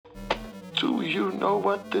Do you know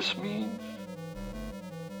what this means?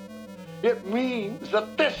 It means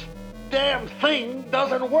that this damn thing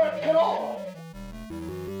doesn't work at all.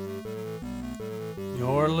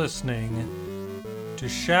 You're listening to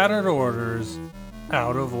Shattered Order's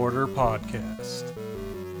Out of Order podcast.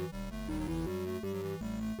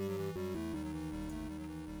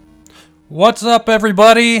 What's up,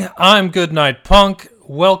 everybody? I'm Goodnight Punk.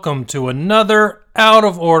 Welcome to another Out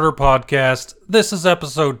of Order podcast. This is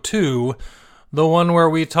episode 2, the one where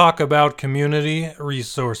we talk about community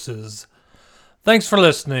resources. Thanks for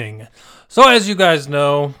listening. So as you guys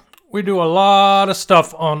know, we do a lot of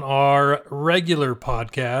stuff on our regular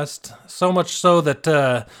podcast, so much so that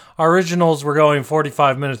our originals were going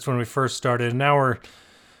 45 minutes when we first started, and now we're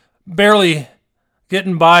barely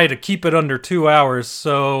getting by to keep it under 2 hours,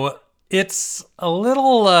 so it's a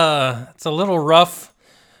little rough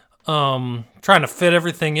trying to fit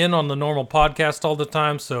everything in on the normal podcast all the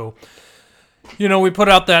time. So, we put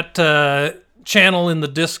out that channel in the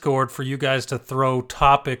Discord for you guys to throw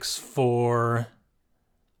topics for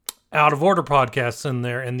Out of Order podcasts in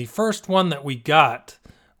there. And the first one that we got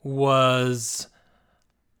was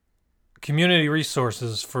community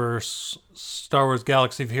resources for Star Wars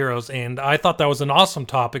Galaxy of Heroes. And I thought that was an awesome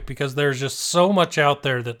topic because there's just so much out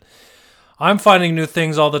there that I'm finding new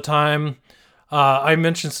things all the time. I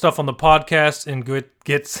mention stuff on the podcast and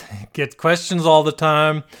gets questions all the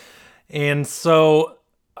time. And so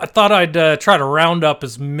I thought I'd try to round up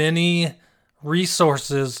as many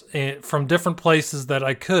resources from different places that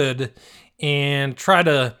I could and try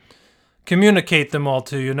to communicate them all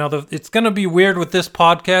to you. Now, it's going to be weird with this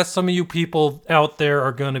podcast. Some of you people out there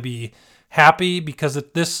are going to be happy because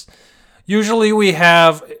usually we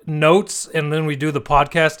have notes and then we do the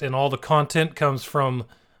podcast and all the content comes from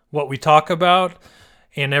what we talk about,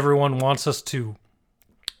 and everyone wants us to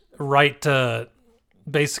write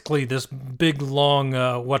basically this big long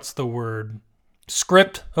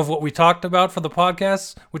script of what we talked about for the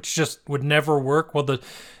podcast, which just would never work. Well,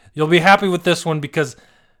 you'll be happy with this one because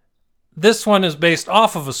this one is based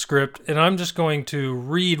off of a script, and I'm just going to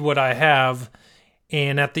read what I have,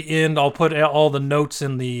 and at the end I'll put all the notes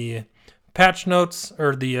in the patch notes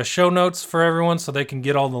or the show notes for everyone so they can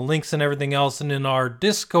get all the links and everything else. And in our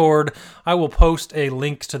Discord, I will post a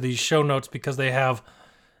link to these show notes because they have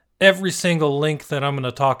every single link that I'm going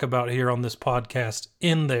to talk about here on this podcast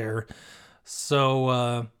in there.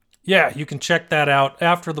 So, you can check that out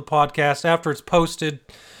after the podcast, after it's posted.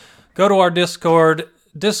 Go to our Discord,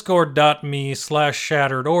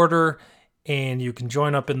 discord.me/shatteredorder, and you can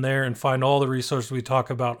join up in there and find all the resources we talk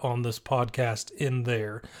about on this podcast in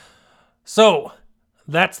there. So,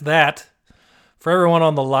 that's that. For everyone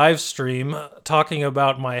on the live stream, talking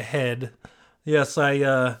about my head. Yes,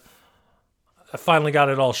 I finally got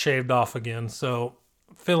it all shaved off again, so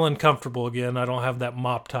feeling comfortable again. I don't have that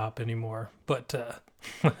mop top anymore, but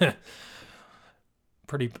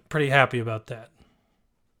pretty happy about that.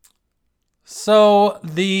 So,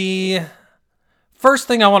 the first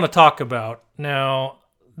thing I want to talk about, now,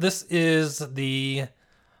 this is the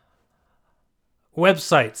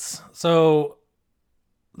websites. So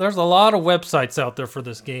there's a lot of websites out there for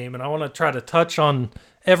this game, and I want to try to touch on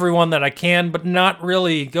every one that I can, but not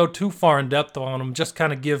really go too far in depth on them. Just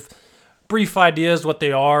kind of give brief ideas what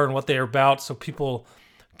they are and what they are about so people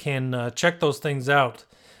can check those things out.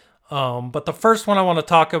 But the first one I want to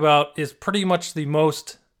talk about is pretty much the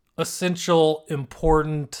most essential,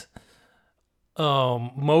 important,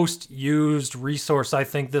 most used resource I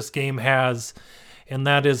think this game has, and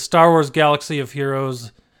that is Star Wars Galaxy of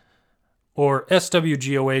Heroes, or swgoh.gg.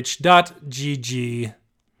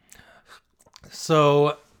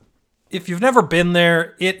 So, if you've never been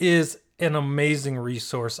there, it is an amazing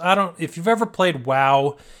resource. If you've ever played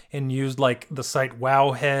WoW and used like the site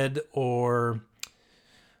Wowhead or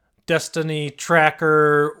Destiny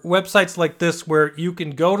Tracker, websites like this where you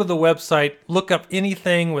can go to the website, look up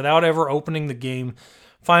anything without ever opening the game,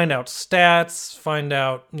 find out stats, find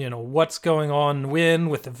out, what's going on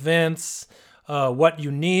with events, what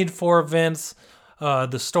you need for events,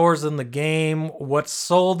 the stores in the game, what's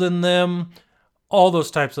sold in them, all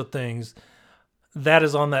those types of things. That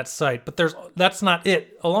is on that site. But that's not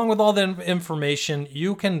it. Along with all the information,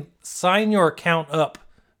 you can sign your account up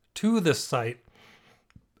to this site,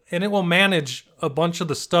 and it will manage a bunch of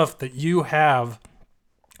the stuff that you have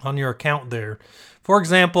on your account there. For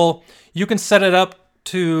example, you can set it up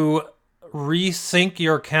to resync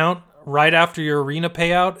your account right after your arena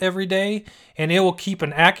payout every day, and it will keep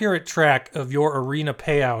an accurate track of your arena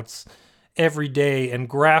payouts every day and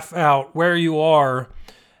graph out where you are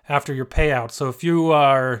after your payout. So if you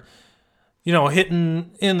are,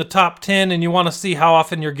 hitting in the top 10 and you want to see how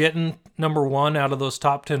often you're getting number one out of those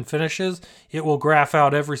top 10 finishes, it will graph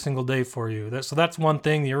out every single day for you. So that's one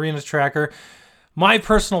thing, the arena tracker. My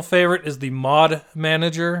personal favorite is the mod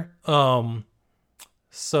manager.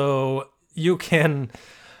 So you can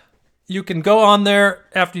go on there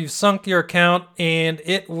after you've sunk your account, and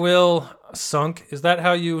it will sunk. Is that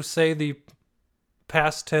how you say the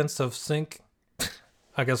past tense of sink?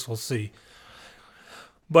 I guess we'll see.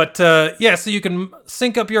 But so you can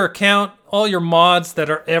sync up your account. All your mods that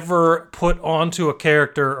are ever put onto a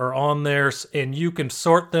character are on there, and you can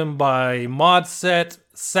sort them by mod set,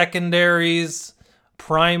 secondaries,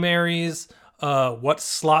 primaries, what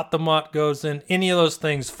slot the mod goes in, any of those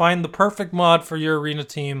things. Find the perfect mod for your arena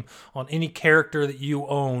team on any character that you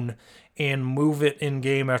own and move it in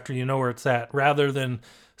game after you know where it's at, rather than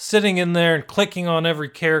sitting in there and clicking on every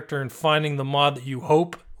character and finding the mod that you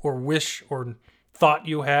hope or wish or thought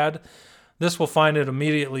you had. This will find it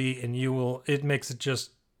immediately, and it makes it just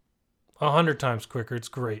 100 times quicker. It's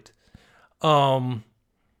great. We'll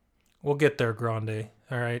get there, Grande.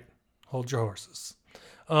 All right, hold your horses.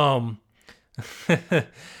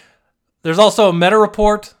 There's also a meta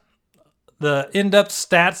report, the in-depth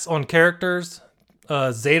stats on characters,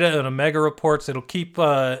 Zeta and Omega reports. It'll keep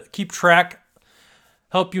track,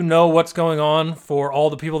 help you know what's going on for all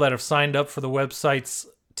the people that have signed up for the website's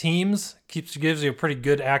teams. Gives you a pretty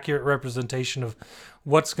good, accurate representation of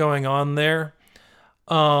what's going on there.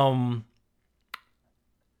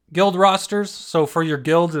 Guild rosters. So for your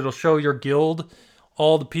guilds, it'll show your guild,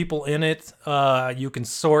 all the people in it. You can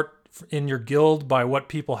sort in your guild by what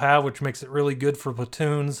people have, which makes it really good for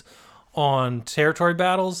platoons on territory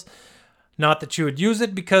battles. Not that you would use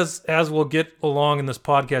it, because as we'll get along in this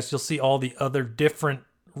podcast, you'll see all the other different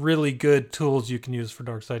really good tools you can use for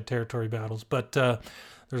Darkside territory battles. But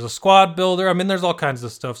there's a squad builder. I mean, there's all kinds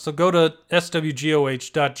of stuff. So go to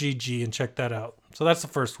swgoh.gg and check that out. So that's the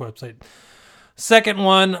first website. Second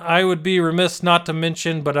one, I would be remiss not to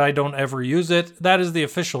mention, but I don't ever use it. That is the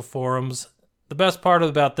official forums. The best part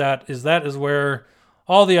about that is where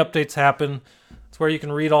all the updates happen. It's where you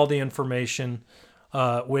can read all the information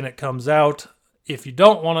when it comes out. If you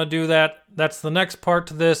don't want to do that, that's the next part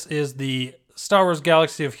to this, is the Star Wars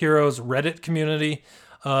Galaxy of Heroes Reddit community.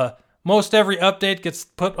 Most every update gets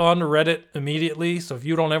put onto Reddit immediately, so if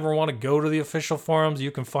you don't ever want to go to the official forums, you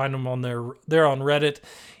can find them on there. They're on Reddit,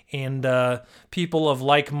 and people of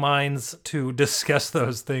like minds to discuss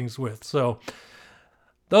those things with. So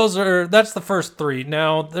that's the first three.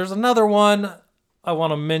 Now, there's another one I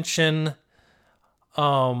want to mention.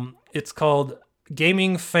 It's called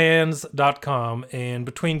gamingfans.com, and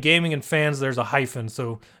between gaming and fans, there's a hyphen.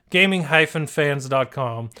 So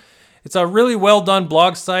gaming-fans.com. It's a really well done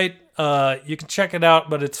blog site. You can check it out,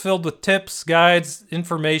 but it's filled with tips, guides,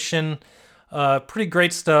 information, pretty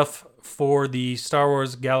great stuff for the Star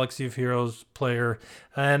Wars Galaxy of Heroes player.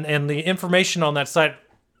 And the information on that site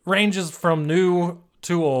ranges from new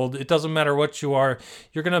to old. It doesn't matter what you are.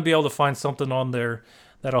 You're going to be able to find something on there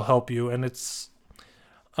that'll help you. And it's,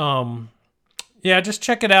 just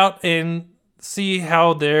check it out and see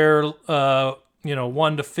how their, 1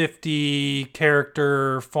 to 50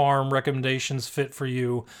 character farm recommendations fit for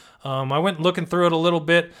you. I went looking through it a little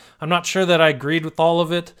bit. I'm not sure that I agreed with all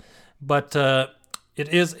of it, but it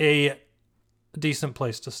is a decent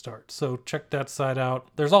place to start. So check that site out.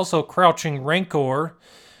 There's also Crouching Rancor,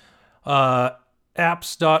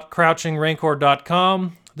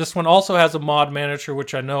 apps.crouchingrancor.com. This one also has a mod manager,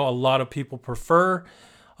 which I know a lot of people prefer.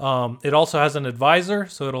 It also has an advisor,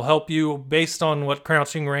 so it'll help you based on what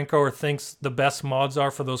Crouching Rancor thinks the best mods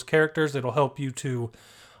are for those characters. It'll help you to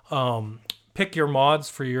pick your mods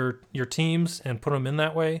for your teams and put them in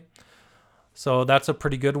that way. So that's a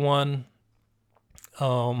pretty good one.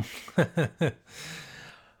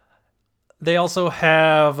 They also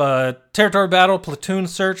have territory battle, platoon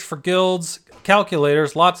search for guilds,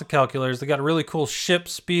 calculators, lots of calculators. They got a really cool ship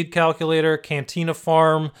speed calculator, cantina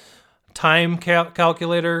farm, time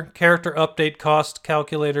calculator, character update cost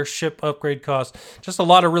calculator, ship upgrade cost. Just a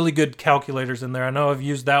lot of really good calculators in there. I know I've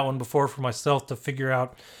used that one before for myself to figure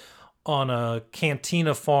out on a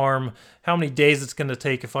cantina farm how many days it's going to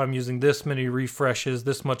take if I'm using this many refreshes,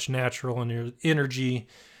 this much natural energy,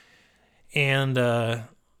 and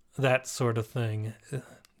that sort of thing.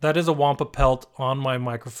 That is a Wampa pelt on my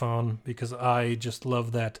microphone because I just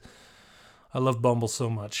love that. I love Bumble so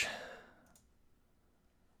much.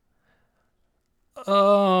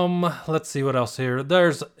 Let's see what else here.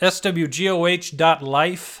 There's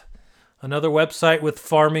swgoh.life, another website with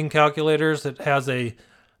farming calculators. It has a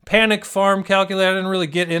panic farm calculator. I didn't really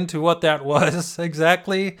get into what that was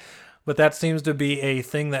exactly, but that seems to be a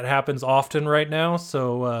thing that happens often right now.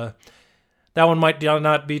 So that one might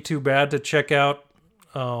not be too bad to check out.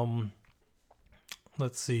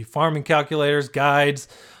 Let's see, farming calculators, guides.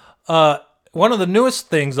 One of the newest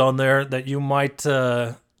things on there that you might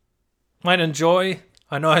enjoy.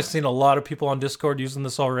 I know I've seen a lot of people on Discord using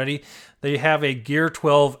this already. They have a Gear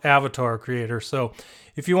 12 avatar creator. So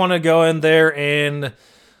if you want to go in there and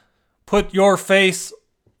put your face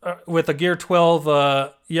with a Gear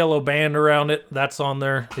 12 yellow band around it, that's on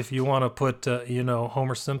there. If you want to put,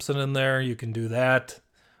 Homer Simpson in there, you can do that.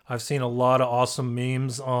 I've seen a lot of awesome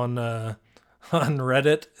memes on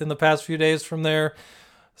Reddit in the past few days from there.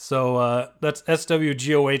 So that's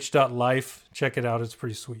swgoh.life. Check it out. It's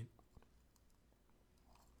pretty sweet.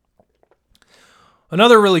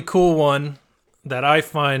 Another really cool one that I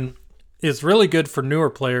find is really good for newer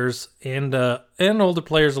players and older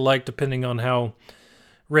players alike, depending on how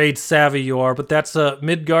raid savvy you are. But that's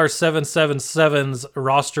Midgar 777's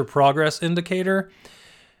roster progress indicator.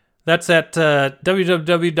 That's at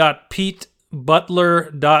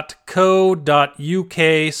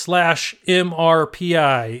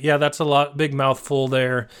www.petebutler.co.uk/MRPI. Yeah, that's a big mouthful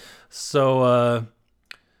there. So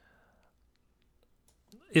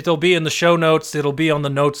it'll be in the show notes. It'll be on the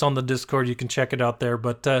notes on the Discord. You can check it out there.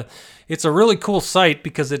 But it's a really cool site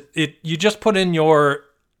because you just put in your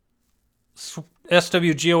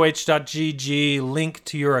swgoh.gg link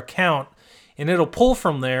to your account, and it'll pull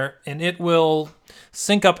from there, and it will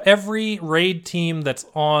sync up every raid team that's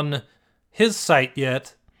on his site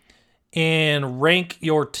yet and rank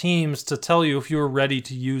your teams to tell you if you're ready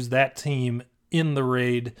to use that team in the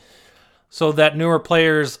raid, so that newer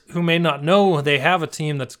players who may not know they have a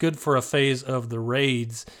team that's good for a phase of the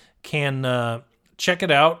raids can check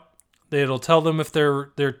it out. It'll tell them if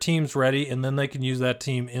their team's ready, and then they can use that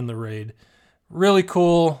team in the raid. Really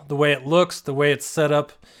cool the way it looks, the way it's set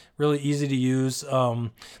up. Really easy to use.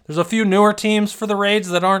 There's a few newer teams for the raids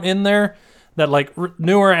that aren't in there. That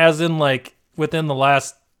newer as in within the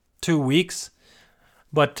last 2 weeks.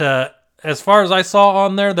 But as far as I saw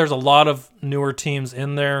on there, there's a lot of newer teams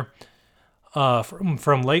in there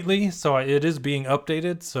from lately. So it is being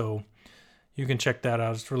updated. So you can check that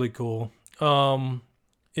out. It's really cool.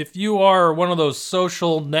 If you are one of those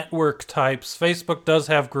social network types, Facebook does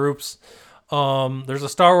have groups. There's a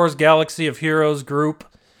Star Wars Galaxy of Heroes group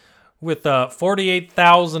with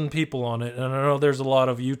 48,000 people on it. And I know there's a lot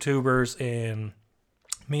of YouTubers, and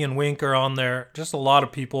me and Wink are on there. Just a lot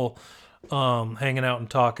of people hanging out and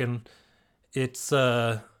talking. It's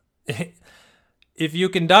if you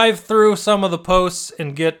can dive through some of the posts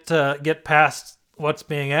and get past what's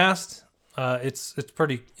being asked, it's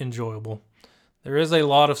pretty enjoyable. There is a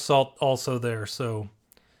lot of salt also there, so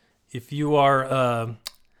if you are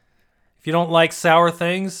if you don't like sour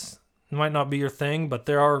things, it might not be your thing, but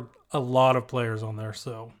there are a lot of players on there,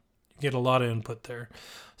 so you get a lot of input there.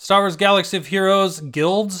 Star Wars Galaxy of Heroes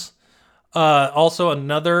guilds, also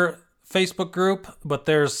another Facebook group, but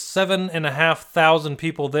there's 7,500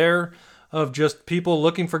 people there of just people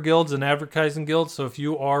looking for guilds and advertising guilds. So if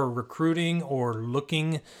you are recruiting or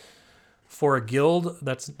looking for a guild,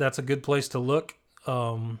 that's a good place to look,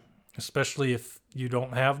 especially if you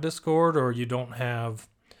don't have Discord or you don't have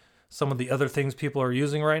some of the other things people are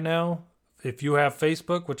using right now. If you have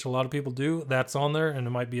Facebook, which a lot of people do, that's on there, and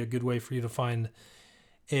it might be a good way for you to find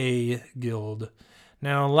a guild.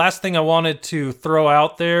 Now, last thing I wanted to throw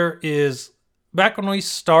out there is back when we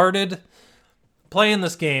started playing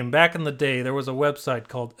this game, back in the day, there was a website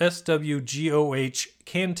called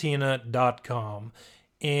swgohcantina.com,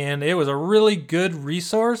 and it was a really good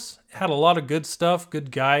resource. It had a lot of good stuff,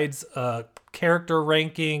 good guides, character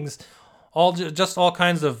rankings, all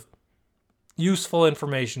kinds of useful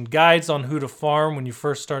information, guides on who to farm when you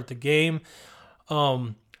first start the game.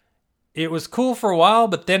 It was cool for a while,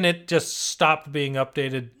 but then it just stopped being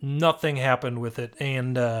updated. Nothing happened with it.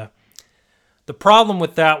 And the problem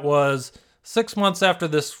with that was 6 months after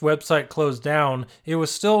this website closed down, it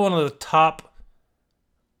was still one of the top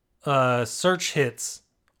search hits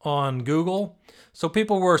on Google. So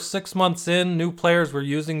people were 6 months in, new players were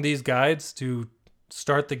using these guides to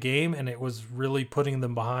start the game, and it was really putting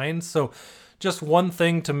them behind. So just one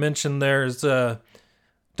thing to mention there is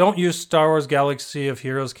don't use Star Wars Galaxy of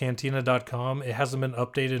Heroes Cantina.com. It hasn't been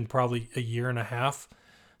updated in probably a year and a half.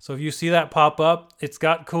 So if you see that pop up, it's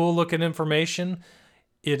got cool looking information.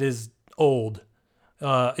 It is old.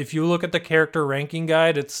 If you look at the character ranking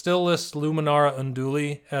guide, it still lists Luminara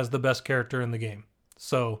Unduli as the best character in the game.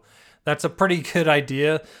 So that's a pretty good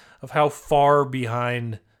idea of how far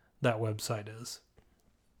behind that website is.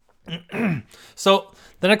 So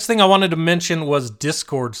the next thing I wanted to mention was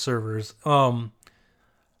Discord servers.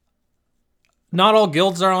 not all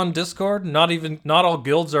guilds are on Discord. Not all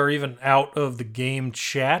guilds are even out of the game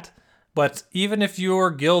chat. But even if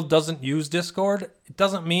your guild doesn't use Discord, it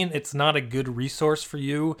doesn't mean it's not a good resource for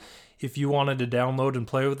you if you wanted to download and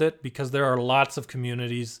play with it, because there are lots of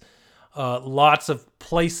communities, lots of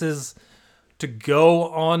places to go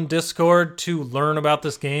on Discord to learn about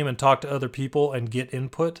this game and talk to other people and get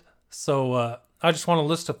input. So I just want to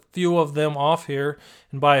list a few of them off here.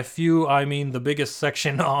 And by a few, I mean the biggest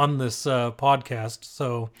section on this podcast.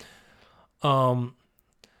 So,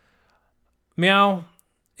 Meow,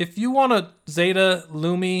 if you want to Zeta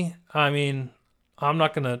Lumi, I mean, I'm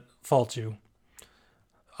not going to fault you.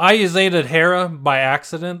 I Zeta'd Hera by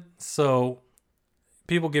accident, so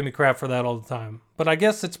people give me crap for that all the time. But I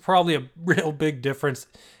guess it's probably a real big difference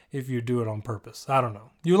if you do it on purpose. I don't know.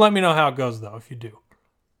 You let me know how it goes, though, if you do.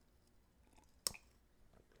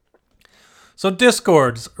 So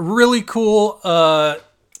Discord's really cool,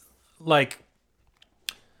 like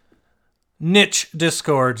niche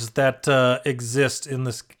Discords that exist in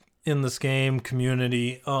this game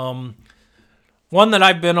community. One that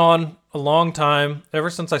I've been on a long time, ever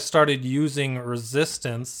since I started using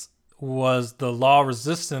Resistance, was the Law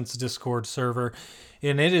Resistance Discord server,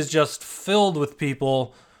 and it is just filled with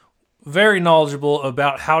people very knowledgeable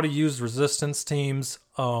about how to use Resistance teams,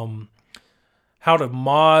 how to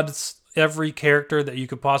mod every character that you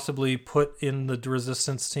could possibly put in the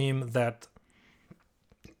Resistance team that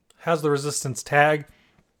has the Resistance tag.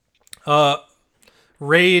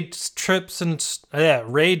 Raid tips and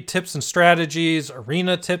strategies,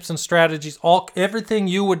 arena tips and strategies, everything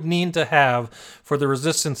you would need to have for the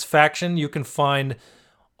Resistance faction you can find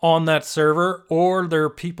on that server, or there are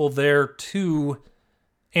people there to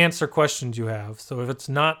answer questions you have. So if it's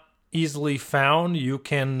not easily found, you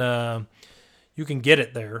can get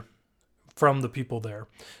it there from the people there.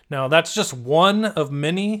 Now that's just one of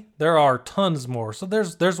many. There are tons more. So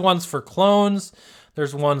there's ones for clones.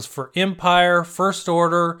 There's ones for Empire, First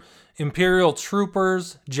Order, Imperial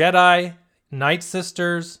Troopers, Jedi, Night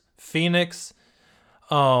Sisters, Phoenix.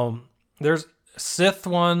 There's Sith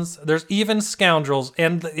ones. There's even Scoundrels.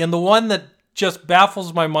 And the one that just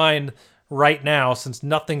baffles my mind right now, since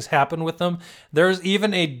nothing's happened with them, there's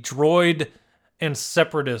even a Droid and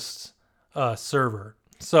Separatist server.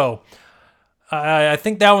 So I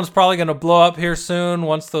think that one's probably going to blow up here soon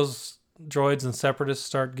once those Droids and Separatists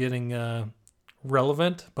start getting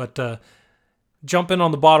relevant, but jump in on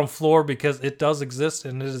the bottom floor because it does exist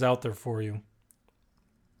and it is out there for you.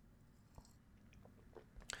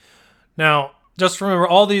 Now, just remember,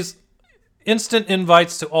 all these instant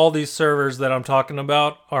invites to all these servers that I'm talking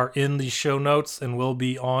about are in the show notes and will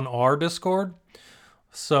be on our Discord.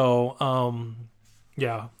 So,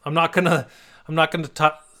 yeah, I'm not gonna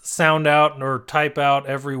sound out or type out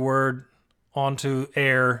every word onto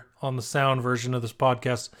air on the sound version of this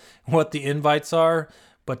podcast what the invites are,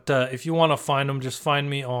 but if you want to find them, just find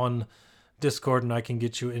me on Discord and I can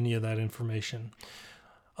get you any of that information.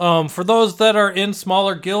 For those that are in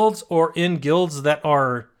smaller guilds or in guilds that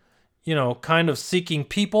are, kind of seeking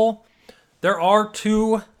people, there are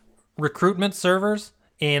 2 recruitment servers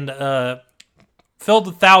and filled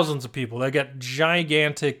with thousands of people. They got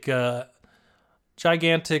gigantic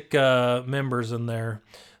members in there.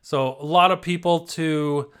 So a lot of people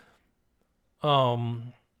to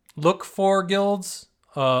look for guilds,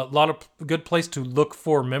 a lot of good place to look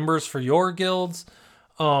for members for your guilds.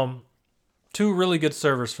 2 really good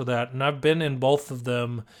servers for that, and I've been in both of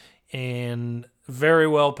them, and very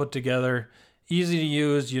well put together, easy to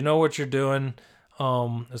use. You know what you're doing.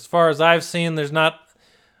 As far as I've seen, there's not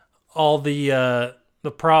all the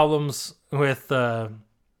problems with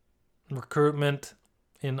recruitment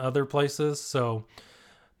in other places. So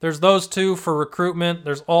there's those 2 for recruitment.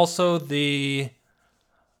 There's also the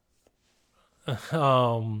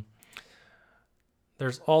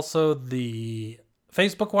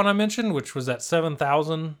Facebook one I mentioned, which was at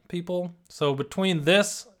 7,000 people. So between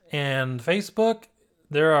this and Facebook,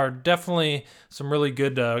 there are definitely some really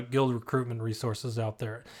good guild recruitment resources out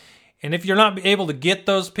there. And if you're not able to get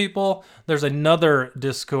those people, there's another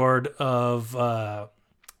Discord of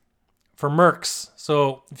for mercs.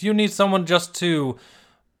 So if you need someone just to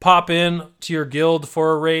pop in to your guild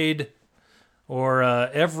for a raid, or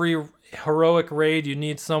every heroic raid you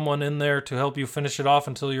need someone in there to help you finish it off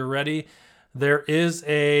until you're ready, there is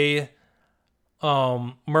a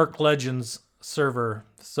Merc Legends server.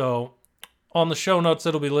 So on the show notes,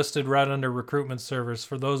 it'll be listed right under recruitment servers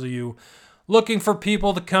for those of you looking for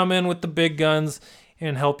people to come in with the big guns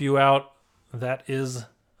and help you out. That is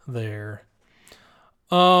there.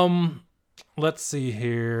 Let's see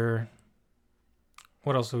here.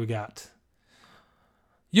 What else do we got?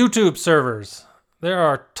 YouTube servers. there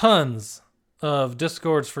are tons of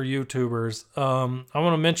Discords for YouTubers. I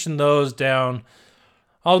want to mention those down.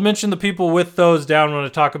 I'll mention the people with those down when I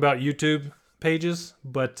talk about YouTube pages.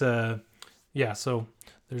 But yeah, so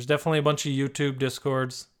there's definitely a bunch of YouTube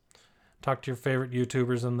Discords. Talk to your favorite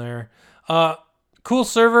YouTubers in there. Cool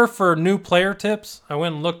server for new player tips. I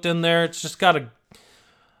went and looked in there. It's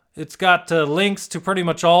got links to pretty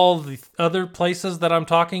much all the other places that I'm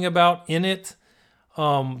talking about in it.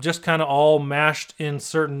 Just kind of all mashed in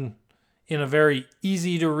a very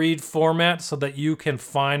easy to read format so that you can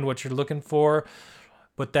find what you're looking for.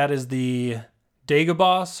 But that is the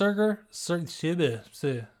Dagobah server.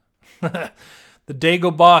 The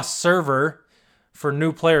Dagobah server for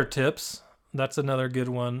new player tips. That's another good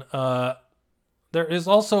one. There is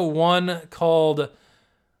also one called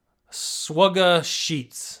Swugga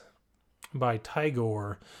Sheets by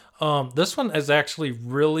Tigor. This one is actually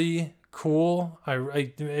really cool.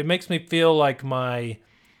 It makes me feel like my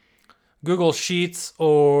Google Sheets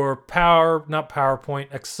or not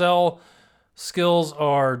PowerPoint, Excel skills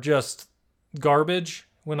are just garbage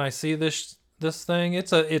when I see this thing.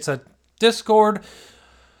 It's a Discord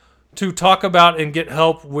to talk about and get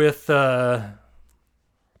help with a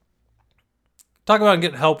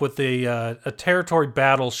territory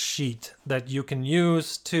battle sheet that you can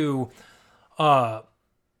use to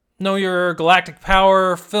know your galactic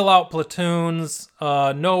power, fill out platoons,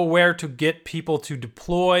 know where to get people to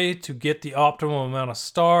deploy to get the optimal amount of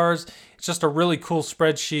stars. It's just a really cool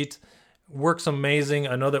spreadsheet. Works amazing.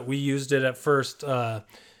 I know that we used it at first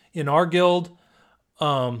in our guild.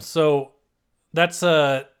 So that's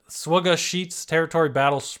Swugga Sheets, Territory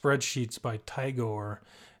Battle Spreadsheets by Tigor.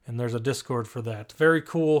 And there's a Discord for that. Very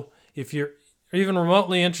cool. If you're even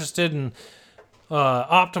remotely interested in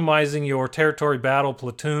optimizing your territory battle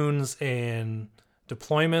platoons and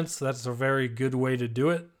deployments, that's a very good way to do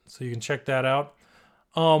it. So you can check that out.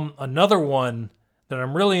 Another one that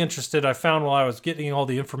I'm really interested, I found while I was getting all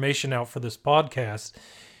the information out for this podcast,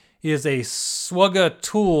 is a Swugga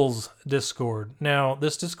Tools Discord. Now,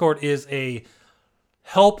 this Discord is a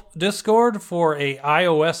help Discord for a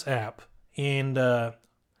iOS app. And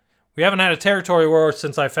we haven't had a territory war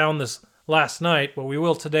since I found this last night, but we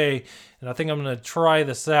will today. And I think I'm going to try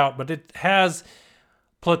this out. But it has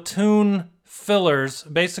platoon fillers.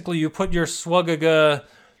 Basically, you put your Swugga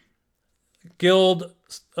guild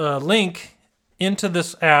link into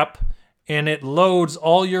this app, and it loads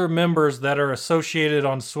all your members that are associated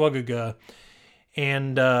on Swugga.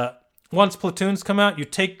 And once platoons come out, you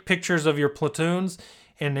take pictures of your platoons,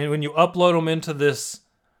 and then when you upload them into this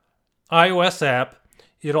iOS app,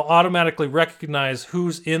 it'll automatically recognize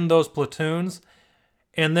who's in those platoons,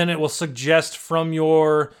 and then it will suggest from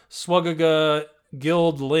your Swugga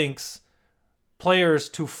guild links players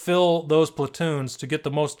to fill those platoons to get the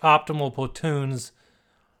most optimal platoons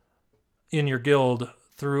in your guild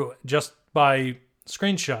through just by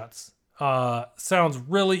screenshots. Sounds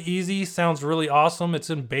really easy, sounds really awesome. It's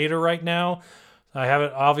in beta right now. I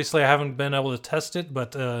haven't been able to test it,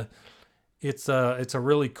 but it's a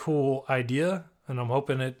really cool idea, and I'm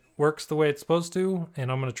hoping it works the way it's supposed to, and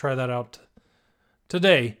I'm going to try that out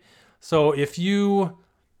today. So if you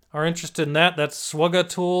are interested in that, that's Swugga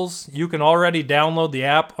Tools. You can already download the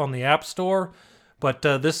app on the App Store, but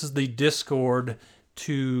this is the Discord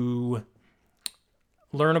to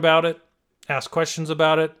learn about it, ask questions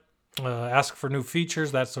about it, ask for new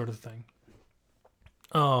features, that sort of thing.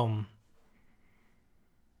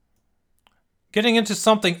 Getting into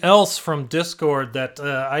something else from Discord that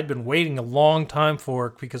I'd been waiting a long time for,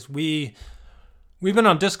 because we've been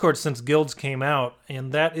on Discord since Guilds came out,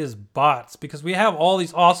 and that is bots, because we have all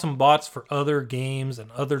these awesome bots for other games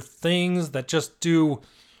and other things that just do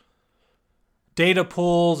data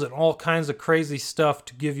pools and all kinds of crazy stuff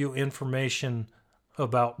to give you information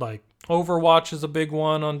about, like, Overwatch is a big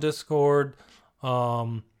one on Discord,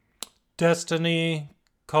 Destiny,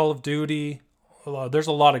 Call of Duty. There's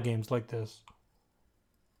a lot of games like this.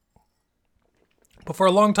 But for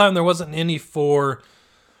a long time, there wasn't any for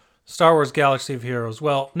Star Wars Galaxy of Heroes.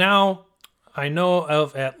 Well, now I know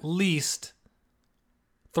of at least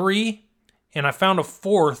 3, and I found a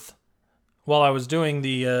 4th while I was doing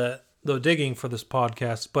the digging for this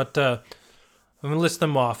podcast. But I'm going to list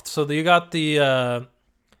them off. So you got the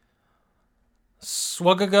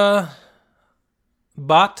Swugga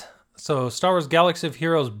bot. So Star Wars Galaxy of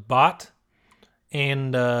Heroes bot.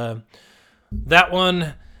 And that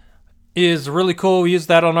one is really cool. We use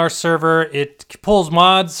that on our server. It pulls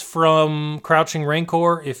mods from Crouching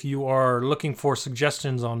Rancor if you are looking for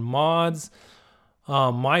suggestions on mods.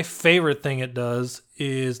 My favorite thing it does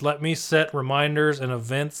is let me set reminders and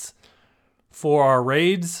events for our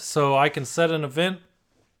raids. So I can set an event,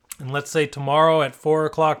 and let's say tomorrow at 4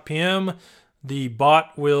 o'clock p.m., the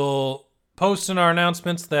bot will post in our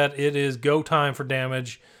announcements that it is go time for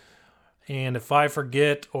damage. And if I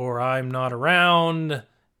forget or I'm not around, it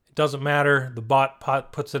doesn't matter. The bot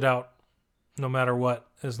puts it out no matter what,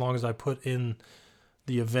 as long as I put in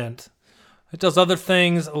the event. It does other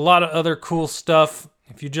things, a lot of other cool stuff.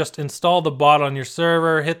 If you just install the bot on your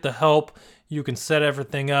server, hit the help, you can set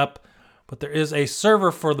everything up. But there is a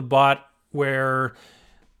server for the bot where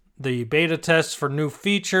the beta tests for new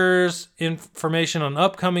features, information on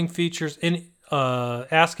upcoming features,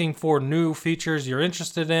 asking for new features you're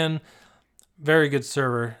interested in. Very good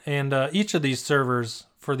server. And each of these servers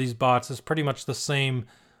for these bots is pretty much the same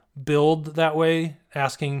build that way,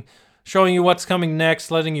 showing you what's coming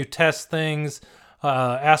next, letting you test things,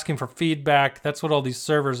 asking for feedback. That's what all these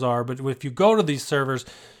servers are. But if you go to these servers,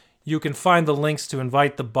 you can find the links to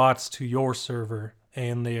invite the bots to your server,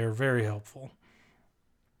 and they are very helpful.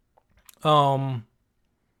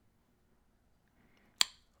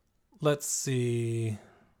 Let's see.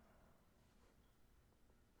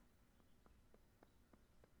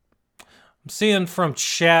 I'm seeing from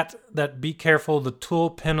chat that be careful, the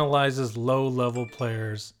tool penalizes low-level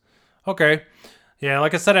players. Okay. Yeah,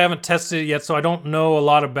 like I said, I haven't tested it yet, so I don't know a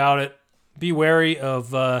lot about it. Be wary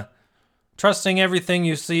of trusting everything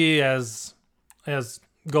you see as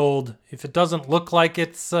gold. If it doesn't look like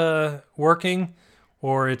it's working,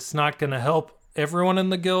 or it's not going to help everyone in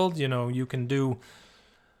the guild, you can do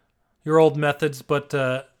your old methods. But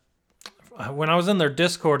when I was in their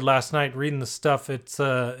Discord last night reading the stuff, it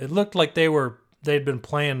looked like they'd been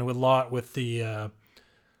playing a lot with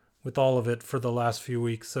with all of it for the last few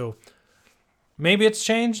weeks. So maybe it's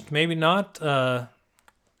changed, maybe not.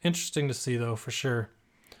 Interesting to see though, for sure.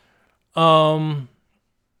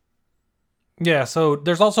 Yeah, so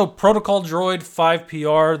there's also Protocol Droid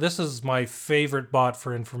 5PR. This is my favorite bot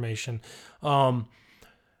for information.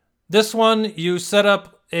 This one, you set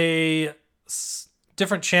up a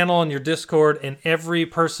different channel on your Discord, and every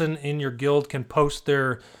person in your guild can post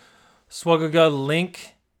their Swagaga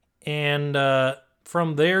link, and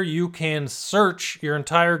from there you can search your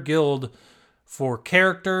entire guild for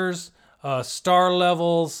characters, star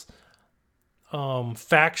levels,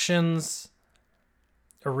 factions,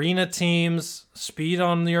 arena teams, speed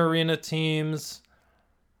on the arena teams,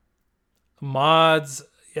 mods.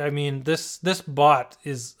 I mean, this bot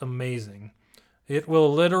is amazing. It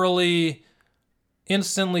will literally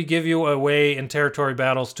instantly give you a way in territory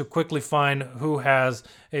battles to quickly find who has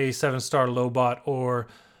a 7-star Lobot, or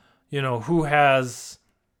who has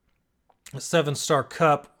a 7-star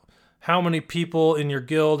Cup. How many people in your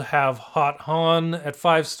guild have Hot Han at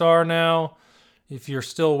 5-star now? If you're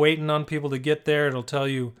still waiting on people to get there, it'll tell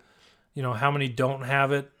you, how many don't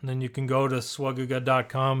have it. And then you can go to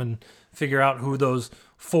swagaga.com and figure out who those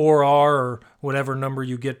 4 are, or whatever number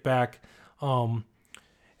you get back.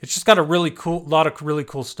 It's just got a lot of really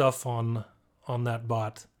cool stuff on that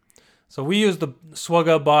bot. So we use the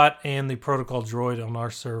Swagga bot and the Protocol Droid on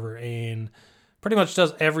our server, and pretty much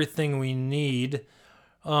does everything we need.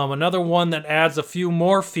 Another one that adds a few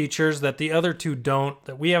more features that the other two don't,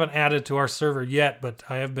 that we haven't added to our server yet, but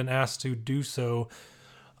I have been asked to do so,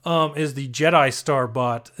 is the Jedi Star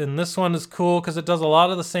bot. And this one is cool because it does a lot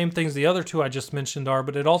of the same things the other two I just mentioned are,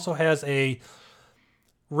 but it also has a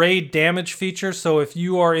raid damage feature. So if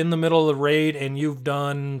you are in the middle of the raid and you've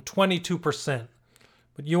done 22%,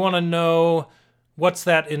 but you want to know what's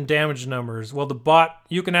that in damage numbers, well,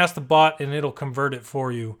 you can ask the bot and it'll convert it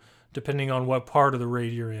for you, depending on what part of the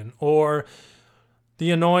raid you're in. Or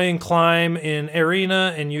the annoying climb in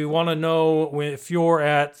arena, and you want to know if you're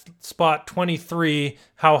at spot 23,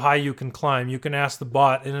 how high you can climb. You can ask the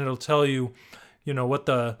bot, and it'll tell you, what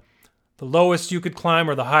the lowest you could climb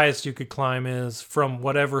or the highest you could climb is from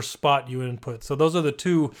whatever spot you input. So those are the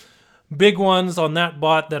two big ones on that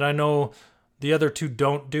bot that I know the other two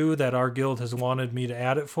don't do, that our guild has wanted me to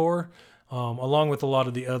add it for, along with a lot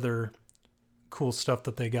of the other cool stuff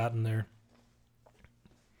that they got in there.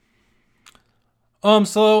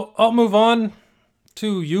 So I'll move on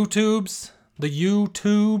to the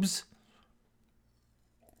YouTubes.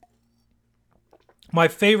 My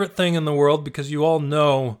favorite thing in the world, because you all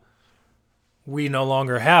know we no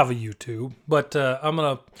longer have a YouTube, but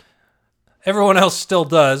everyone else still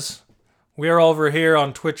does. We are over here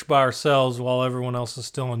on Twitch by ourselves while everyone else is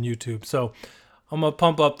still on YouTube. So I'm going to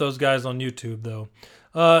pump up those guys on YouTube, though.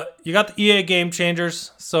 You got the EA Game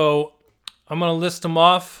Changers, so I'm going to list them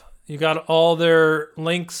off. You got all their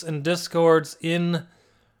links and Discords in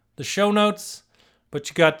the show notes, but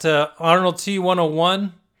you got Arnold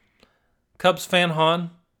T101, Cubs Fan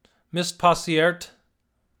Han, Mist Passiert,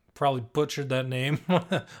 probably butchered that name.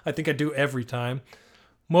 I think I do every time.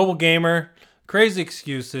 Mobile Gamer, Crazy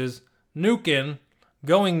Excuses, Nukin,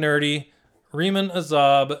 Going Nerdy, Riemann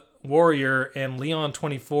Azab, Warrior, and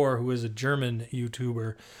Leon24, who is a German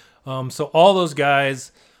YouTuber. So all those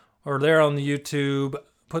guys are there on the YouTube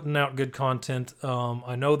putting out good content.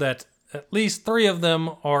 I know that at least 3 of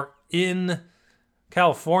them are in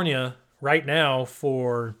California right now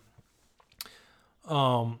for,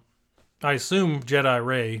 I assume Jedi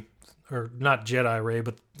Ray, or not Jedi Ray,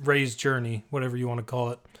 but Ray's Journey, whatever you want to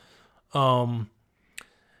call it.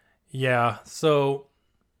 Yeah, so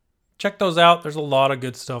check those out. There's a lot of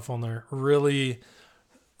good stuff on there. Really,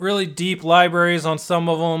 really deep libraries on some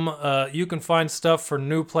of them. You can find stuff for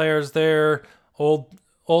new players there,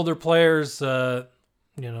 older players, all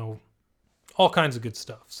kinds of good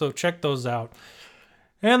stuff. So check those out.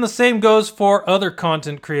 And the same goes for other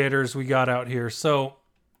content creators we got out here. So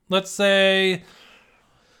let's say,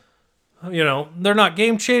 they're not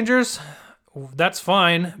game changers. That's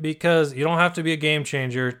fine, because you don't have to be a game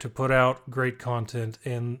changer to put out great content.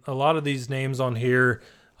 And a lot of these names on here,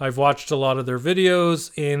 I've watched a lot of their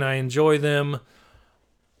videos and I enjoy them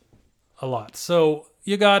a lot. So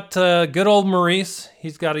you got good old Maurice.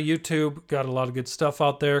 He's got a YouTube, got a lot of good stuff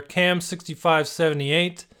out there.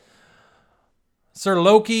 Cam6578. Sir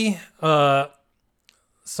Loki,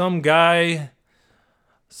 some guys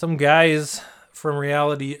from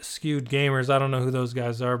Reality Skewed Gamers. I don't know who those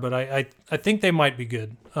guys are, but I think they might be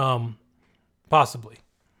good. Possibly.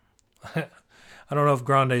 I don't know if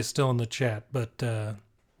Grande is still in the chat, but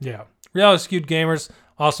yeah. Reality Skewed Gamers,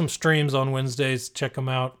 awesome streams on Wednesdays. Check them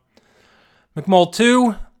out.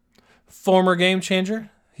 McMull2, former Game Changer.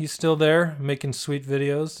 He's still there, making sweet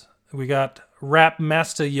videos. We got Rap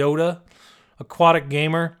Master Yoda, Aquatic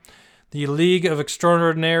Gamer. The League of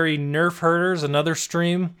Extraordinary Nerf Herders, another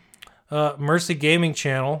stream. Mercy Gaming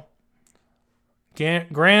Channel.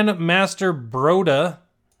 Grandmaster Broda,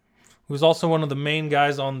 who's also one of the main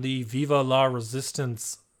guys on the Viva La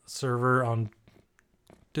Resistance server on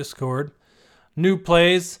Discord. New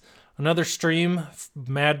Plays, another stream.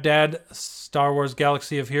 Mad Dad, Star Wars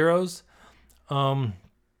Galaxy of Heroes.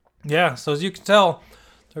 Yeah, so as you can tell,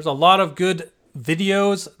 there's a lot of good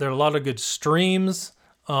videos. There are a lot of good streams.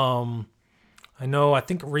 I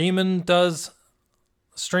think Riemann does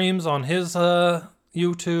streams on his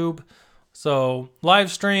YouTube. So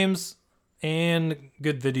live streams and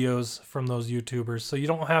good videos from those YouTubers. So you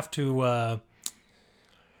don't have to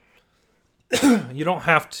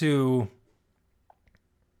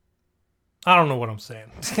I don't know what I'm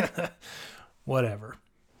saying. Whatever.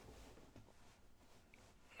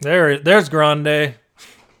 There's Grande.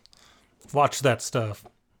 Watch that stuff.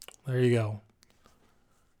 There you go.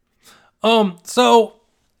 So,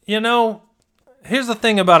 here's the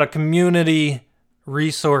thing about a community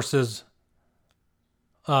resources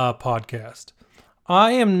podcast.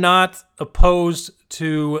 I am not opposed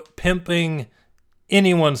to pimping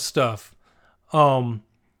anyone's stuff. I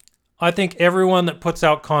think everyone that puts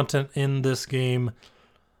out content in this game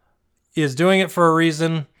is doing it for a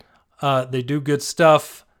reason. They do good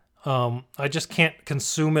stuff. I just can't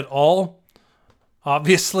consume it all,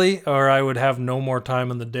 obviously, or I would have no more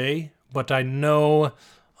time in the day. But I know,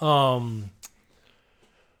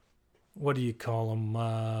 what do you call them?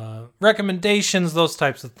 Recommendations, those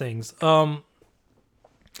types of things.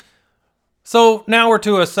 So now we're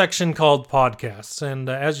to a section called podcasts. And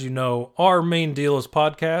as you know, our main deal is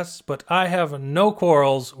podcasts, but I have no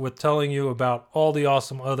quarrels with telling you about all the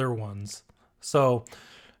awesome other ones. So,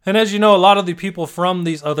 and as you know, a lot of the people from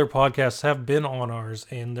these other podcasts have been on ours,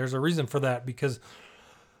 and there's a reason for that, because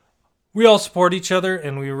we all support each other,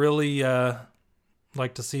 and we really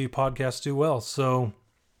like to see podcasts do well. So,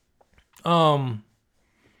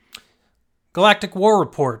 Galactic War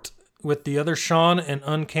Report with the other Sean and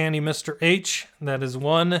Uncanny Mr. H. That is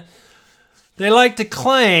one. They like to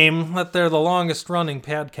claim that they're the longest running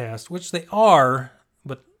podcast, which they are,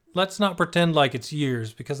 but let's not pretend like it's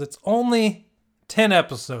years, because it's only 10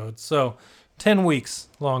 episodes, so 10 weeks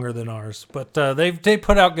longer than ours. But they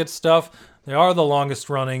put out good stuff. They are the longest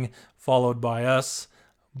running, followed by us,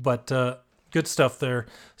 but good stuff there.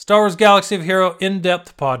 Star Wars Galaxy of Hero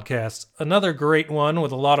In-Depth Podcast, another great one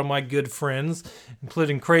with a lot of my good friends,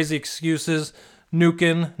 including Crazy Excuses,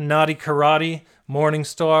 Nukin, Naughty Karate,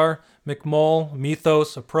 Morningstar, McMull,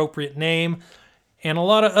 Mythos, Appropriate Name, and a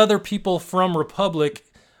lot of other people from Republic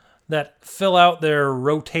that fill out their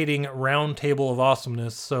rotating round table of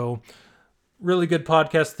awesomeness. So really good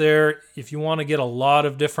podcast there. If you want to get a lot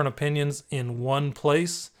of different opinions in one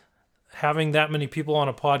place, having that many people on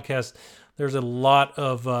a podcast, there's a lot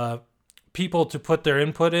of people to put their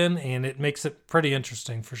input in, and it makes it pretty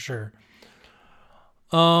interesting for sure.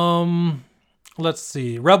 Let's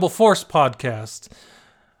see. Rebel Force podcast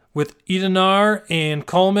with Edenar and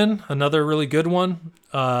Coleman, another really good one.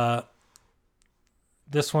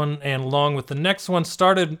 This one, and along with the next one,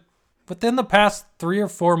 started within the past 3 or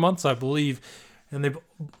 4 months, I believe, and they've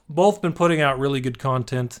both been putting out really good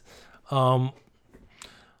content. A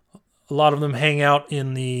lot of them hang out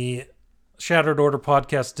in the Shattered Order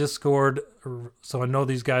podcast Discord, so I know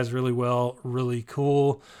these guys really well. Really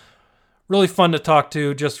cool, really fun to talk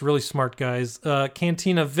to, just really smart guys.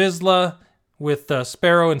 Cantina Vizsla with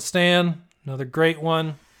Sparrow and Stan, another great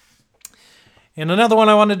one. And another one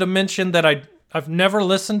I wanted to mention that I've never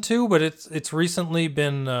listened to, but it's recently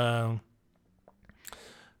been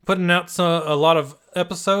putting out a lot of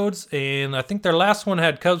episodes, and I think their last one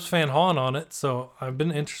had Cubs fan Han on it, so I've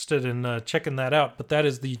been interested in checking that out. But that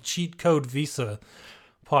is the Cheat Code Visa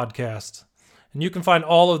podcast, and you can find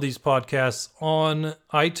all of these podcasts on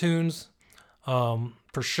iTunes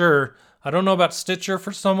for sure. I don't know about Stitcher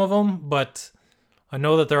for some of them, but I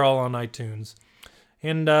know that they're all on iTunes.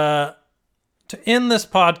 And to end this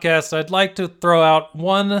podcast, I'd like to throw out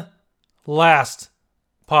one last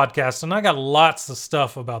podcast, and I got lots of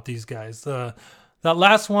stuff about these guys. That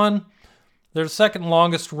last one, they're the second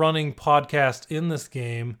longest running podcast in this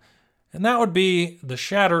game, and that would be the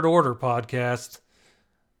Shattered Order podcast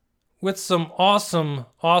with some awesome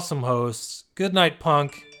hosts, Goodnight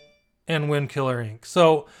Punk and Windkiller Inc.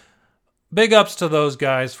 So big ups to those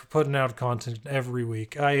guys for putting out content every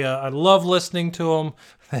week. I love listening to them.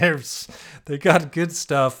 They got good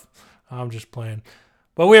stuff. I'm just playing.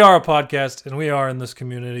 But we are a podcast, and we are in this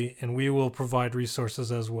community, and we will provide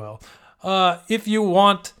resources as well. If you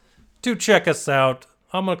want to check us out,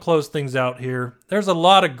 I'm going to close things out here. There's a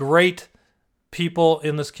lot of great people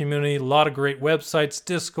in this community, a lot of great websites,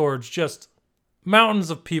 Discords, just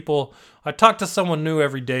mountains of people. I talk to someone new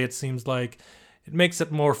every day, it seems like. It makes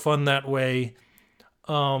it more fun that way.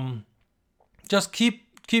 Just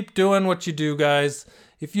keep doing what you do, guys.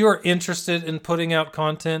 If you are interested in putting out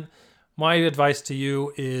content, my advice to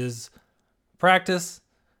you is practice,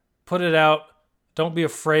 put it out. Don't be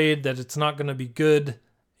afraid that it's not going to be good.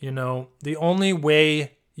 You know, the only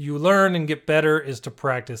way you learn and get better is to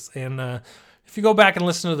practice. And if you go back and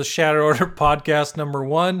listen to the Shattered Order podcast number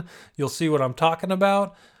 1, you'll see what I'm talking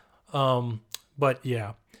about. But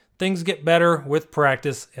yeah, things get better with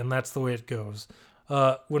practice, and that's the way it goes.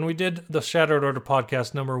 When we did the Shattered Order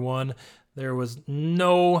podcast number 1, there was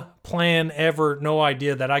no plan ever, no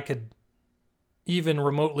idea that I could even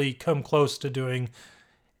remotely come close to doing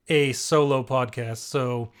a solo podcast.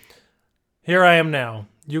 So here I am now.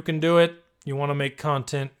 You can do it. You want to make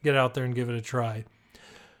content, get out there and give it a try.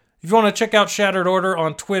 If you want to check out Shattered Order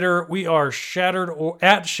on Twitter, we are at Shattered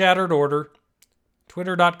Order,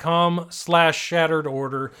 twitter.com/Shattered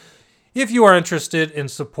Order. If you are interested in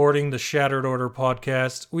supporting the Shattered Order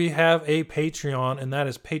podcast, we have a Patreon, and that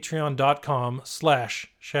is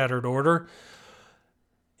patreon.com/Shattered Order.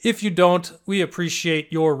 If you don't, we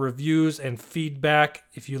appreciate your reviews and feedback.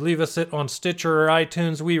 If you leave us it on Stitcher or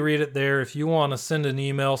iTunes, we read it there. If you want to send an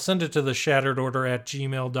email, send it to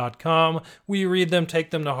theshatteredorder@gmail.com. We read them, take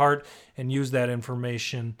them to heart, and use that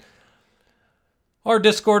information. Our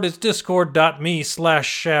Discord is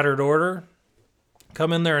discord.me/Shattered Order.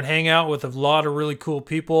 Come in there and hang out with a lot of really cool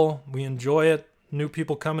people. We enjoy it. New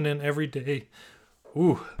people coming in every day.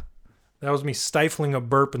 Ooh. That was me stifling a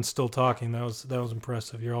burp and still talking. That was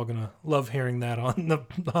impressive. You're all going to love hearing that on the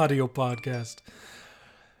audio podcast.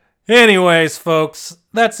 Anyways, folks,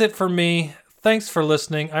 that's it for me. Thanks for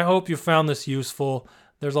listening. I hope you found this useful.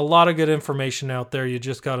 There's a lot of good information out there. You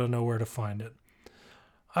just got to know where to find it.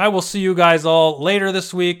 I will see you guys all later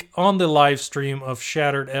this week on the live stream of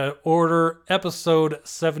Shattered Order, episode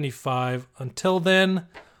 75. Until then,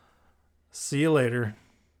 see you later.